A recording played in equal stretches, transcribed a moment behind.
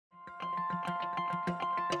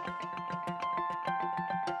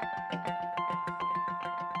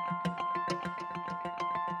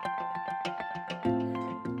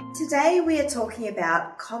Today we are talking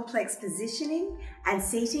about complex positioning and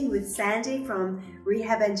seating with Sandy from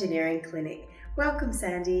Rehab Engineering Clinic. Welcome,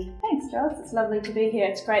 Sandy. Thanks, Giles. It's lovely to be here.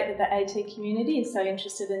 It's great that the AT community is so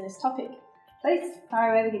interested in this topic. Please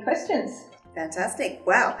fire away with your questions. Fantastic.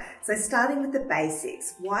 Wow. So starting with the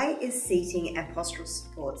basics, why is seating and postural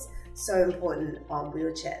supports so important on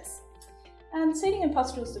wheelchairs? Seating and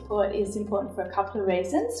postural support is important for a couple of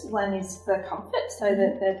reasons. One is for comfort, so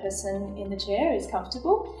that the person in the chair is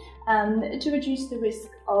comfortable, to reduce the risk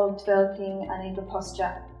of developing uneven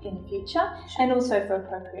posture in the future, and also for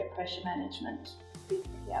appropriate pressure management.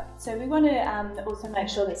 Yeah. So we want to also make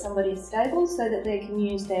sure that somebody is stable so that they can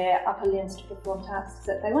use their upper limbs to perform tasks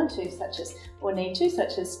that they want to, such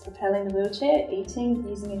as propelling the wheelchair, eating,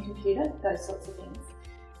 using a computer, those sorts of things.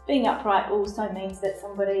 Being upright also means that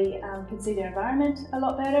somebody can see their environment a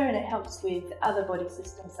lot better, and it helps with other body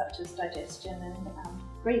systems such as digestion and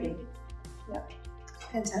breathing. Yep.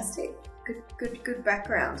 Fantastic. Good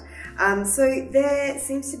background. So there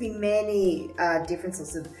seems to be many different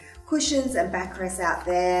sorts of cushions and backrests out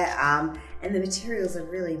there, and the materials are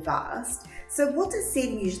really vast. So what does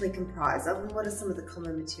seating usually comprise of, and what are some of the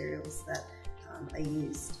common materials that are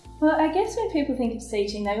used? Well, I guess when people think of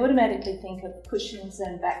seating, they automatically think of cushions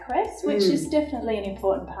and backrests, which is definitely an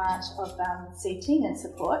important part of seating and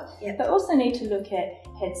support. Yep. But also need to look at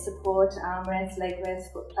head support, armrests, leg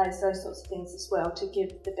rests, foot plates, those sorts of things as well, to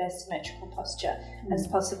give the best symmetrical posture as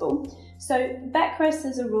possible. So backrests,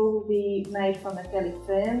 as a rule, will be made from a fairly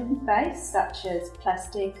firm base, such as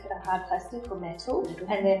plastic, hard plastic or metal,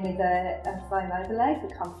 and then with a foam overlay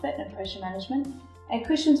for comfort and pressure management. And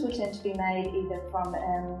cushions will tend to be made either from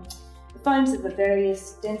foams of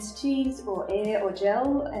various densities, or air or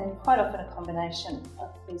gel, and quite often a combination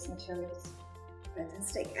of these materials.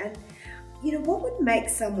 Fantastic. And what would make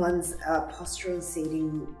someone's postural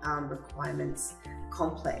seating requirements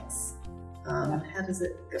complex? How does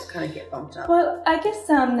it kind of get bumped up? Well, I guess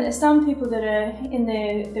some people that are in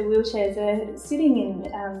their wheelchairs are sitting in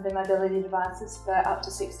their mobility devices for up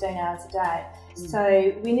to 16 hours a day.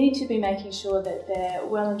 So we need to be making sure that they're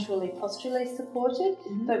well and truly posturally supported,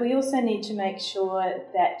 but we also need to make sure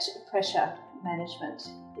that pressure management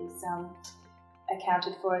is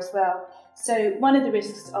accounted for as well. So one of the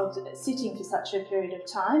risks of sitting for such a period of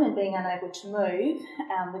time and being unable to move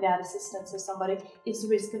without assistance of somebody is the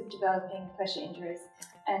risk of developing pressure injuries.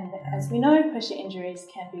 And as we know, pressure injuries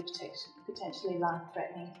can be potentially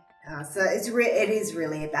life-threatening. So it is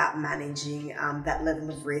really about managing that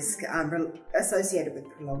level of risk associated with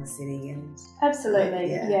prolonged sitting. And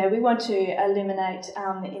absolutely, yeah. We want to eliminate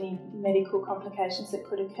any medical complications that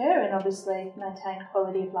could occur, and obviously maintain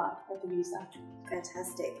quality of life for the user.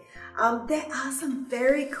 Fantastic. There are some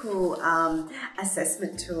very cool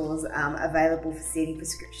assessment tools available for seating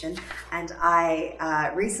prescription, and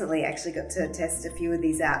I recently actually got to test a few of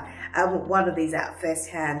these out, one of these out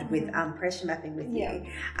firsthand with pressure mapping with you.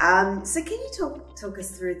 So can you talk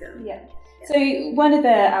us through them? Yeah. So one of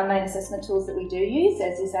the main assessment tools that we do use,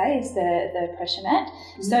 as you say, is the pressure mat.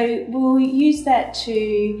 So we'll use that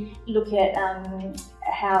to look at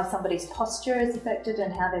how somebody's posture is affected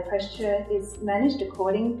and how their pressure is managed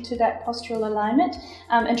according to that postural alignment,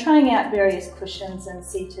 and trying out various cushions and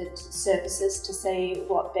seated surfaces to see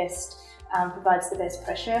what best provides the best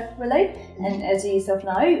pressure relief. And as you yourself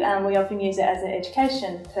know, we often use it as an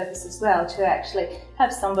education purpose as well, to actually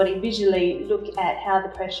have somebody visually look at how the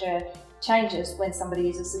pressure changes when somebody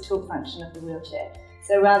uses the tilt function of the wheelchair.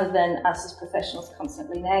 So rather than us as professionals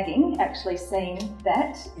constantly nagging, actually seeing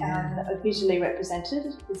that visually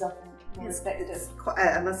represented is often more effective.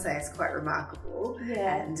 I must say, it's quite remarkable.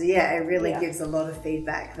 And it really gives a lot of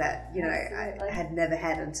feedback that I had never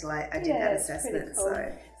had until I did that assessment.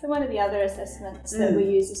 Cool. So one of the other assessments that we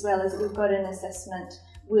use as well is that we've got an assessment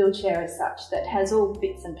wheelchair as such that has all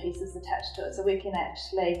bits and pieces attached to it, so we can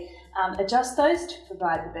actually adjust those to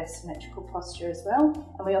provide the best symmetrical posture as well,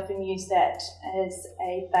 and we often use that as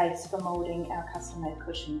a base for moulding our custom-made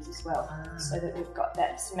cushions as well, so that we've got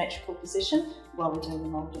that symmetrical position while we're doing the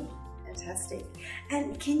moulding. Fantastic.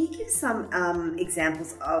 And can you give some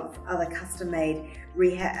examples of other custom-made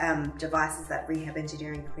rehab devices that Rehab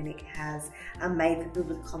Engineering Clinic has made for people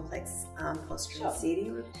with complex postural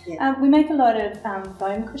seating? We make a lot of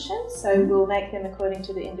foam cushions, so we'll make them according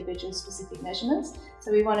to the individual specific measurements.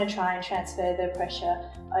 So we want to try and transfer the pressure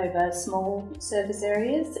over small surface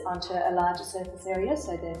areas onto a larger surface area,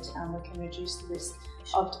 so that we can reduce the risk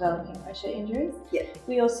of developing pressure injuries.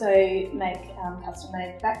 We also make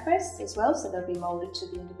custom-made backrests as well, so they'll be moulded to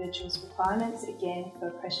the individual's requirements, again for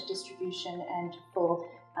pressure distribution and for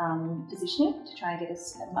positioning, to try and get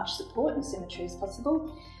as much support and symmetry as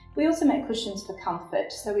possible. We also make cushions for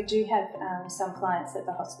comfort. So we do have some clients at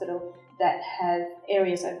the hospital that have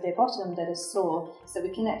areas over their bottom that are sore. So we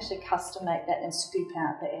can actually custom make that and scoop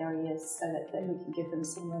out the areas so that we can give them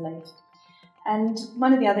some relief. And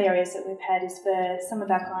one of the other areas that we've had is for some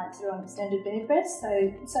of our clients that are on extended bed rest,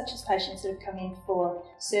 so such as patients that have come in for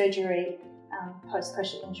surgery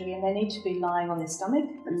post-pressure injury and they need to be lying on their stomach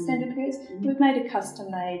for extended periods. We've made a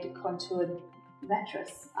custom-made contoured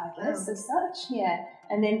mattress, I guess, as such,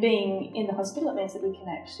 And then being in the hospital, it means that we can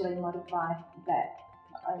actually modify that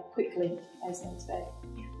quickly as needs be.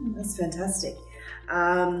 That's fantastic.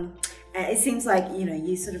 It seems like, you know,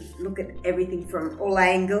 you sort of look at everything from all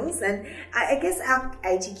angles, and I guess our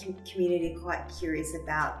AT community are quite curious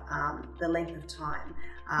about the length of time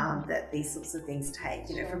that these sorts of things take,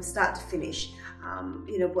 you know, from start to finish.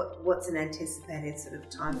 You know, what's an anticipated sort of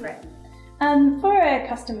time frame? For a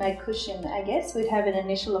custom-made cushion, I guess, we'd have an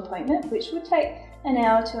initial appointment, which would take an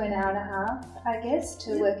hour to an hour and a half, I guess,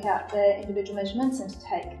 to work out the individual measurements and to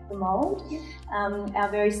take the mould. Our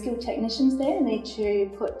very skilled technicians there need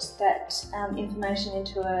to put that information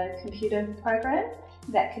into a computer program.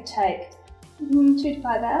 That could take 2 to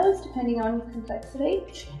 5 hours, depending on complexity.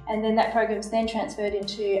 And then that program is then transferred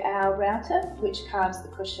into our router, which carves the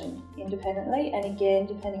cushion independently. And again,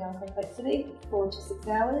 depending on complexity, 4 to 6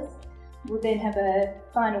 hours. We'll then have a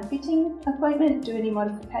final fitting appointment, do any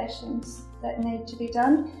modifications that need to be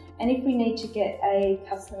done. And if we need to get a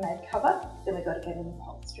custom-made cover, then we've got to get an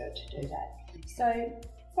upholsterer to do that. So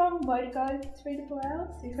from where to go, 3 to 4 hours,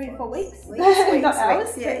 3 to 4 weeks. Not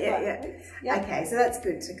hours. Yeah. Okay, so that's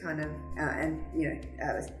good to kind of, and you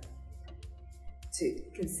know, to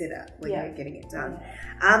consider when you're getting it done.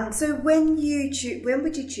 So when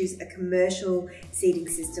would you choose a commercial seating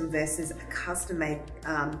system versus a custom-made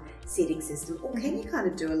seating system, or can you kind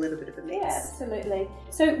of do a little bit of a mix? Yeah, absolutely.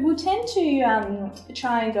 So we'll tend to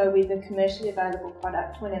try and go with a commercially available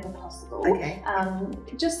product whenever possible. Okay.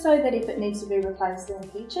 Just so that if it needs to be replaced in the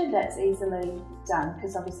future, that's easily done,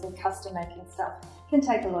 because obviously custom making stuff can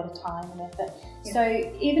take a lot of time and effort.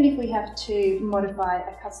 So even if we have to modify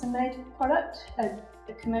a custom-made product, a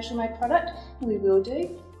commercial-made product, we will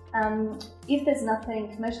do. If there's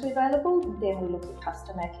nothing commercially available, then we'll look at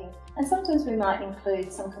custom making. And sometimes we might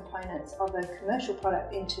include some components of a commercial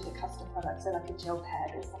product into the custom product, so like a gel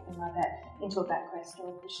pad or something like that, into a backrest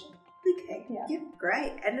or a cushion. Okay,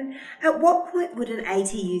 great. And then at what point would an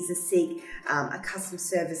AT user seek a custom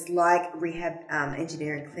service like Rehab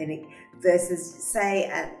Engineering Clinic versus, say,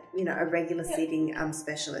 a regular seating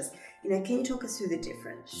specialist? You know, can you talk us through the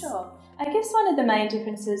difference? Sure. I guess one of the main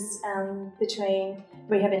differences between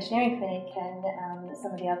Rehab Engineering Clinic and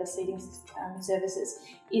some of the other seating services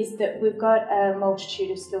is that we've got a multitude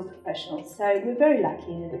of skilled professionals. So we're very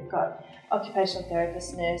lucky that we've got occupational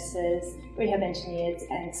therapists, nurses, rehab engineers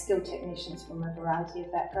and skilled technicians from a variety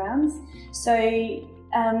of backgrounds. So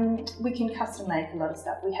we can custom make a lot of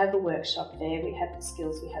stuff. We have a workshop there, we have the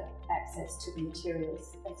skills, we have access to the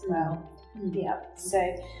materials as well.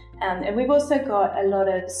 So and we've also got a lot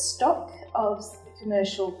of stock of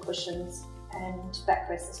commercial cushions and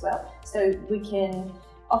backrests as well. So we can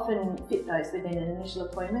often fit those within an initial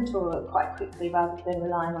appointment or quite quickly, rather than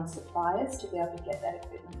relying on suppliers to be able to get that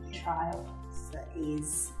equipment for trial. So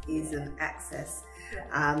ease of access.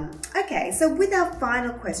 Okay, so with our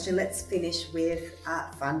final question, let's finish with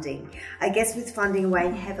funding. I guess with funding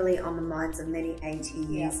weighing heavily on the minds of many AT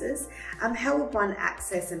users, how would one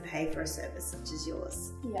access and pay for a service such as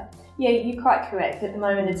yours? Yeah, you're quite correct. At the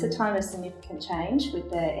moment, it's a time of significant change with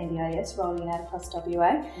the NDIS rolling out across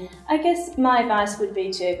WA. I guess my advice would be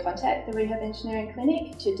to contact the Rehab Engineering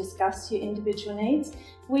Clinic to discuss your individual needs.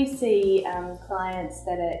 We see clients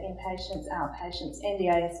that are inpatients, outpatients,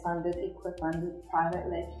 NDIS funded, equip funded,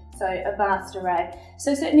 privately, so a vast array.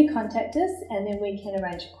 So certainly contact us and then we can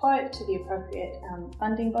arrange a quote to the appropriate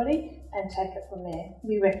funding body and take it from there.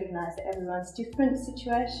 We recognise that everyone's different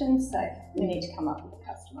situations, so we need to come up with a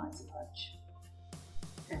customised approach.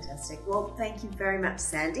 Fantastic. Well, thank you very much,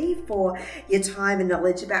 Sandy, for your time and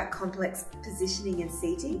knowledge about complex positioning and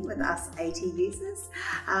seating with us AT users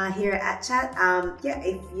here at AtChat.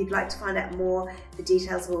 If you'd like to find out more, the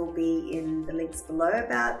details will be in the links below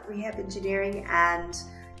about Rehab Engineering, and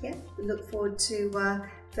we look forward to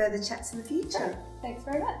further chats in the future. Thanks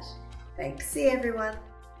very much. Thanks. See you, everyone.